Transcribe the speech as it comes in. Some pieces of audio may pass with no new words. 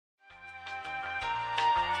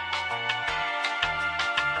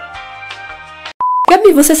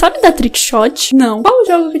Gabi, você sabe da Trickshot? Não. Qual o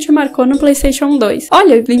jogo que te marcou no PlayStation 2?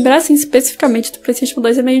 Olha, lembrar assim especificamente do PlayStation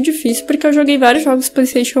 2 é meio difícil, porque eu joguei vários jogos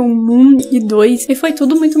PlayStation 1 e 2 e foi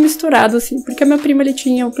tudo muito misturado, assim, porque meu primo ele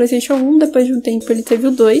tinha o PlayStation 1, depois de um tempo ele teve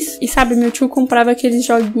o 2, e sabe, meu tio comprava aqueles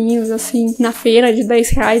joguinhos, assim, na feira de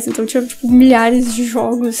 10 reais, então tinha, tipo, milhares de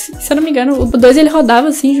jogos. Se eu não me engano, o 2 ele rodava,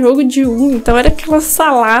 assim, jogo de 1, então era aquela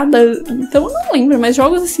salada, então eu não lembro, mas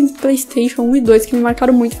jogos, assim, do PlayStation 1 e 2 que me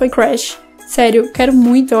marcaram muito foi Crash. Sério, eu quero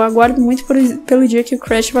muito, eu aguardo muito pelo dia que o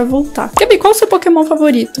Crash vai voltar. Gabi, qual o seu Pokémon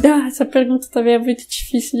favorito? Ah, essa pergunta também é muito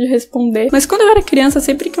difícil de responder. Mas quando eu era criança,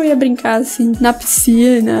 sempre que eu ia brincar, assim, na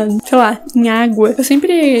piscina, sei lá, em água, eu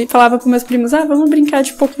sempre falava com meus primos, ah, vamos brincar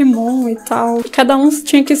de Pokémon e tal. E cada um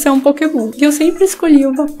tinha que ser um Pokémon. E eu sempre escolhi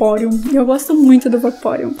o Vaporeon. E eu gosto muito do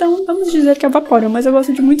Vaporeon. Então, vamos dizer que é Vaporeon, mas eu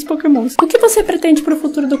gosto de muitos Pokémons. O que você pretende pro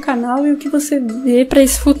futuro do canal e o que você vê pra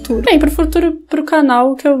esse futuro? Bem, pro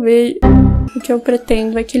canal, o que eu vejo... O que eu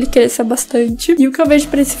pretendo é que ele cresça bastante. E o que eu vejo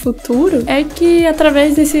pra esse futuro é que,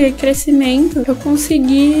 através desse crescimento, eu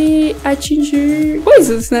consegui atingir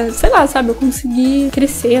coisas, né? Sei lá, sabe? Eu consegui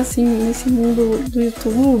crescer, assim, nesse mundo do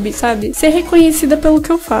YouTube, sabe? Ser reconhecida pelo que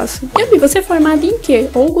eu faço. Gabi, você é formada em quê?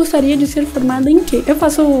 Ou gostaria de ser formada em quê? Eu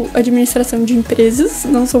faço administração de empresas,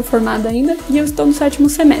 não sou formada ainda, e eu estou no 7º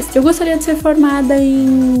semestre. Eu gostaria de ser formada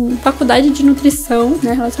em faculdade de nutrição,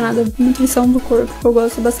 né? Relacionada à nutrição do corpo. Eu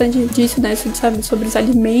gosto bastante disso, né? Sabe, sobre os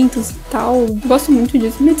alimentos e tal. Gosto muito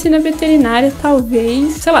disso. Medicina veterinária,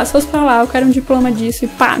 talvez. Sei lá, se fosse pra lá, eu quero um diploma disso e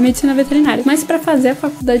pá, medicina veterinária. Mas pra fazer a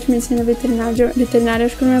faculdade de medicina veterinária,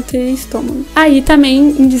 acho que eu não ia ter estômago. Aí também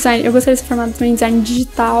em design, eu gostaria de ser formada também em design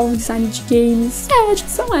digital, design de games. Acho que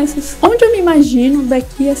são essas. Onde eu me imagino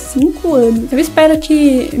daqui a 5 anos? Eu espero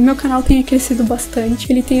que meu canal tenha crescido bastante,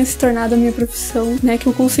 que ele tenha se tornado a minha profissão, né? Que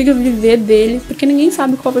eu consiga viver dele, porque ninguém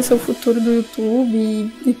sabe qual vai ser o futuro do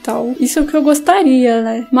YouTube e tal. Isso é o que eu gostaria,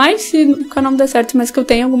 né? Mas se o canal não der certo, mas que eu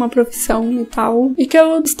tenha alguma profissão e tal, e que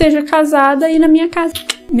eu esteja casada e na minha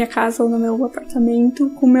casa ou no meu apartamento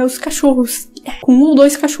com meus cachorros, com 1 ou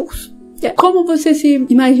 2 cachorros. Como você se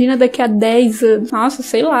imagina daqui a 10 anos? Nossa,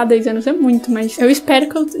 sei lá, 10 anos é muito, mas eu espero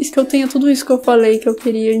que eu tenha tudo isso que eu falei que eu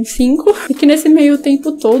queria em 5, e que nesse meio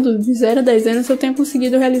tempo todo, de 0 a 10 anos, eu tenha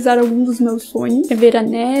conseguido realizar algum dos meus sonhos, ver a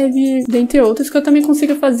neve, dentre outros, que eu também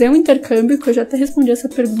consiga fazer um intercâmbio, que eu já até respondi essa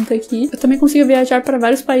pergunta aqui. Eu também consiga viajar para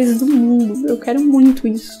vários países do mundo. Eu quero muito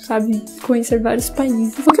isso, sabe? Conhecer vários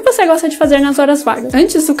países. O que você gosta de fazer nas horas vagas?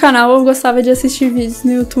 Antes do canal, eu gostava de assistir vídeos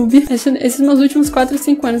no YouTube. Esses meus últimos 4 ou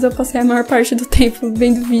 5 anos, eu passei a maior parte do tempo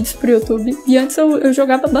vendo vídeos pro YouTube. E antes eu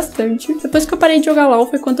jogava bastante. Depois que eu parei de jogar LOL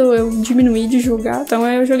foi quando eu diminuí de jogar. Então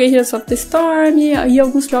eu joguei Heroes of the Storm e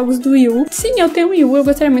alguns jogos do Wii U. Sim, eu tenho Wii U. Eu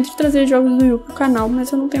gostaria muito de trazer jogos do Wii U pro canal,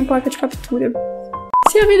 mas eu não tenho placa de captura.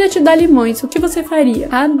 Se a vida te dá limões, o que você faria?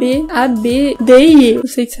 A, B, D e E.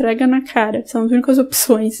 Você esfrega na cara. São as únicas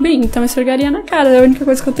opções. Bem, então eu esfregaria na cara. É a única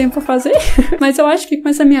coisa que eu tenho pra fazer. Mas eu acho que com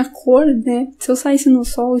essa minha cor, né? Se eu saísse no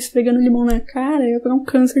sol esfregando limão na cara, eu ia pegar um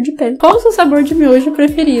câncer de pele. Qual o seu sabor de miojo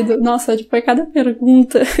preferido? Nossa, tipo, é cada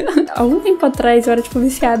pergunta. Algum tempo atrás eu era, tipo,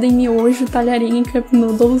 viciada em miojo, talharinho, cup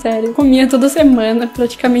noodle, sério. Eu comia toda semana,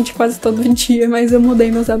 praticamente quase todo dia. Mas eu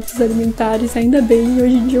mudei meus hábitos alimentares, ainda bem. E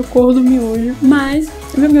hoje em dia eu corro do miojo. Mas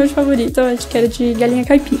o meu miojo favorito, eu acho que era de galinha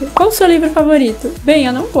caipira. Qual o seu livro favorito? Bem,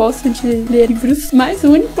 eu não gosto de ler livros, mas o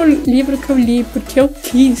único livro que eu li porque eu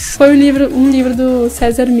quis foi um livro do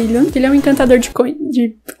César Millan, que ele é um encantador de cães.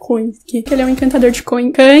 Ele é um encantador de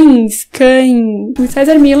cães. O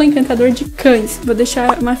César Millan, encantador de cães. Vou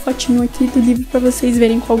deixar uma fotinho aqui do livro pra vocês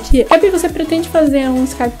verem qual que é. Gabi, você pretende fazer um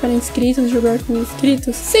Skype para inscritos, jogar com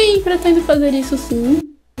inscritos? Sim, pretendo fazer isso sim.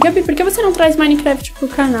 Gabi, por que você não traz Minecraft pro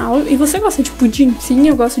canal? E você gosta de pudim? Sim,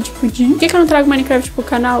 eu gosto de pudim. Por que eu não trago Minecraft pro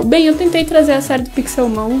canal? Bem, eu tentei trazer a série do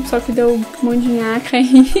Pixelmon, só que deu um monte de nhaca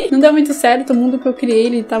e não deu muito certo. O mundo que eu criei,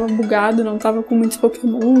 ele tava bugado, não tava com muitos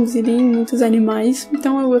Pokémons e nem muitos animais.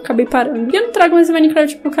 Então eu acabei parando. E eu não trago mais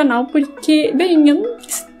Minecraft pro canal porque, bem, eu não...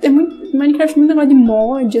 Minecraft é muito negócio de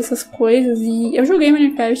mod, essas coisas. E eu joguei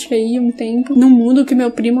Minecraft aí um tempo, num mundo que meu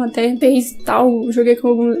primo até fez e tal. Eu joguei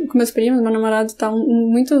com meus primos, meu namorado e tal.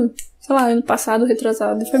 Muito, sei lá, ano passado,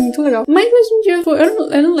 retrasado. Foi muito legal. Mas hoje em dia,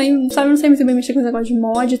 eu não lembro, sabe? Eu não sei muito bem mexer com esse negócio de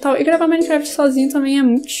mod e tal. E gravar Minecraft sozinho também é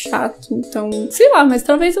muito chato. Então, sei lá, mas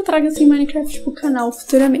talvez eu traga assim Minecraft pro canal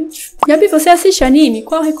futuramente. Gabi, você assiste anime?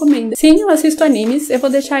 Qual recomenda? Sim, eu assisto animes. Eu vou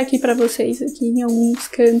deixar aqui pra vocês, aqui em alguns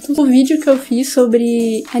cantos, o vídeo que eu fiz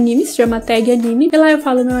sobre animes, chama Tag Anime. E lá eu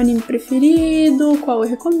falo meu anime preferido, qual eu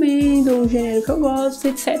recomendo, o gênero que eu gosto,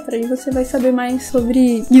 etc. E você vai saber mais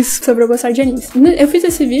sobre isso, sobre eu gostar de animes. Eu fiz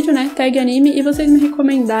esse vídeo, né? tag anime e vocês me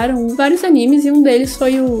recomendaram vários animes e um deles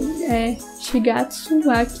foi o Shigatsu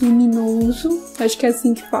wa Kimi no Uso, acho que é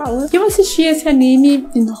assim que fala. E eu assisti esse anime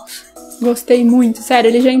e nossa, gostei muito, sério,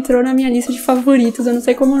 ele já entrou na minha lista de favoritos, eu não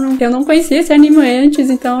sei como eu não conhecia esse anime antes,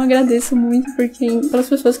 então eu agradeço muito pelas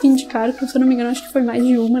pessoas que indicaram, que se eu não me engano acho que foi mais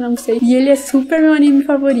de uma, não sei, e ele é super meu anime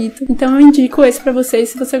favorito, então eu indico esse pra vocês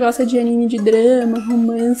se você gosta de anime de drama,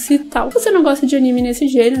 romance e tal. Se você não gosta de anime nesse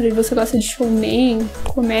gênero e você gosta de shounen,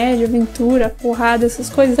 comédia, aventura, porrada, essas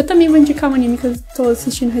coisas, eu também vou indicar um anime que eu tô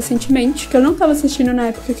assistindo recentemente, que eu não tava assistindo na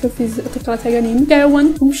época que eu fiz aquela tag anime, que é o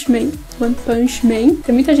One Punch Man.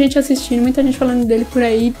 Tem muita gente assistindo, muita gente falando dele por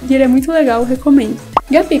aí, e ele é muito legal, eu recomendo.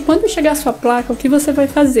 Gabi, quando chegar a sua placa, o que você vai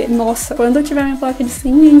fazer? Nossa, quando eu tiver minha placa de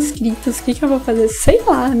 100 mil inscritos, o que eu vou fazer? Sei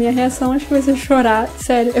lá, minha reação acho que vai ser chorar.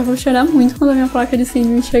 Sério, eu vou chorar muito quando a minha placa de 100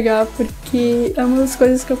 mil chegar, porque é uma das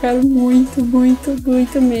coisas que eu quero muito, muito,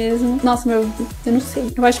 muito mesmo. Nossa, eu não sei.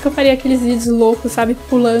 Eu acho que eu faria aqueles vídeos loucos, sabe?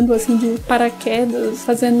 Pulando, assim, de paraquedas,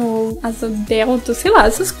 fazendo asa delta, sei lá,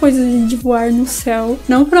 essas coisas de voar no céu.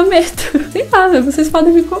 Não prometo. Sei lá, vocês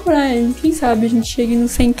podem me cobrar, hein? Quem sabe a gente chegue no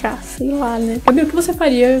 100k, sei lá, né? Gabi, o que você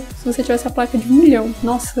faria se você tivesse a placa de 1 milhão?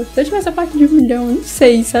 Nossa, se eu tivesse a placa de 1 milhão, eu não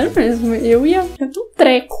sei, sério mesmo. Eu ia tão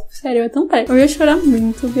treco, sério, eu ia tão treco. Eu ia chorar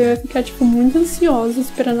muito, eu ia ficar, tipo, muito ansiosa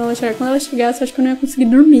esperando ela chegar. Quando ela chegasse, eu acho que eu não ia conseguir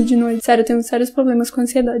dormir de noite. Sério, eu tenho sérios problemas com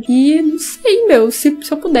ansiedade. E não sei, meu, se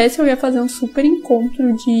eu pudesse, eu ia fazer um super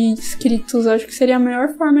encontro de inscritos. Eu acho que seria a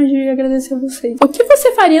melhor forma de agradecer a vocês. O que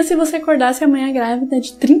você faria se você acordasse amanhã grávida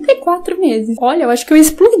de 34 meses? Olha, eu acho que eu ia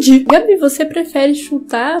explodir. Gabi, você prefere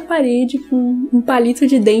chutar a parede com um palito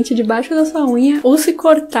de dente debaixo da sua unha ou se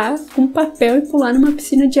cortar com papel e pular numa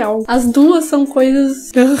piscina de álcool? As duas são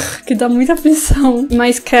coisas que dá muita aflição.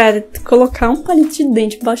 Mas, cara, colocar um palito de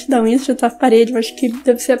dente debaixo da unha e chutar a parede, eu acho que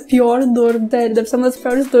deve ser a pior dor, deve ser uma das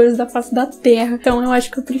piores dores da face da terra. Então eu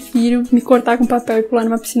acho que eu prefiro me cortar com papel e pular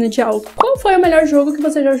numa piscina de álcool. Qual foi o melhor jogo que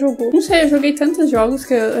você já jogou? Não sei, eu joguei tantos jogos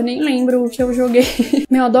que eu nem lembro o que eu joguei.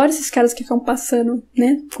 Meu, eu adoro esses caras que ficam passando,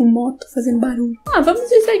 né, com moto, fazendo barulho. Vamos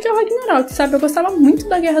dizer que é o Ragnarok, sabe? Eu gostava muito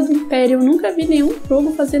da Guerra do Império, eu nunca vi nenhum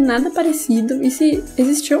jogo fazer nada parecido. E se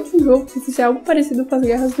existir algum jogo que fizer algo parecido com as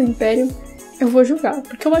Guerras do Império, eu vou jogar,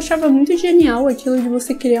 porque eu achava muito genial aquilo de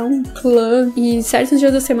você criar um clã e certos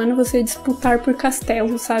dias da semana você disputar por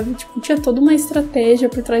castelo, sabe? Tipo, tinha toda uma estratégia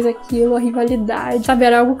por trás daquilo, a rivalidade, sabe?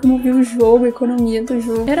 Era algo que movia o jogo, a economia do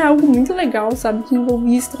jogo. Era algo muito legal, sabe? Que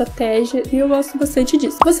envolvia estratégia e eu gosto bastante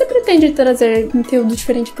disso. Você pretende trazer conteúdo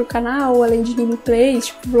diferente pro canal, além de gameplays,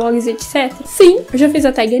 tipo vlogs e etc? Sim, eu já fiz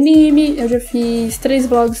a tag anime, eu já fiz 3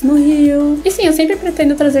 vlogs no Rio. E sim, eu sempre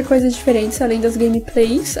pretendo trazer coisas diferentes além das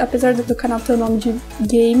gameplays, apesar do canal ter o nome de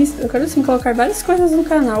games. Eu quero sim colocar várias coisas no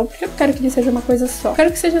canal, porque eu quero que ele seja uma coisa só. Eu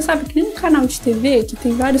quero que seja, sabe, que nem um canal de TV que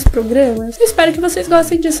tem vários programas. Eu espero que vocês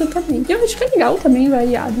gostem disso também. E eu acho que é legal também,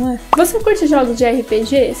 variado, não é? Você curte jogos de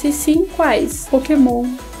RPG? Se sim, quais? Pokémon.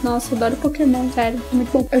 Nossa, eu adoro Pokémon, sério,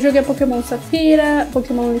 muito bom. Eu joguei Pokémon Safira,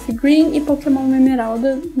 Pokémon Leaf Green e Pokémon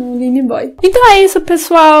Emeralda no Game Boy. Então é isso,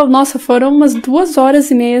 pessoal. Nossa, foram umas 2 horas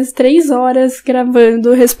e meia, 3 horas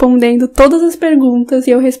gravando, respondendo todas as perguntas. E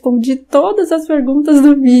eu respondi todas as perguntas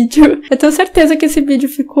do vídeo. Eu tenho certeza que esse vídeo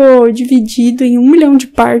ficou dividido em 1 milhão de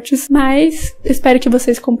partes, mas espero que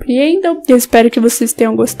vocês compreendam. Eu espero que vocês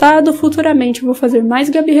tenham gostado. Futuramente eu vou fazer mais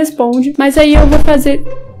Gabi Responde, mas aí eu vou fazer...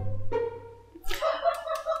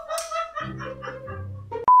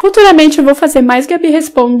 Futuramente eu vou fazer mais Gabi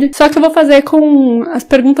Responde, só que eu vou fazer com as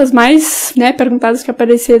perguntas mais, né, perguntadas que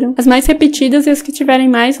apareceram, as mais repetidas e as que tiverem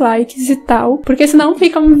mais likes e tal, porque senão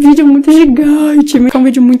fica um vídeo muito gigante, fica um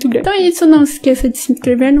vídeo muito grande. Então é isso, não se esqueça de se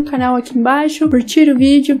inscrever no canal aqui embaixo, curtir o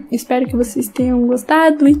vídeo, espero que vocês tenham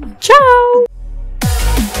gostado e tchau!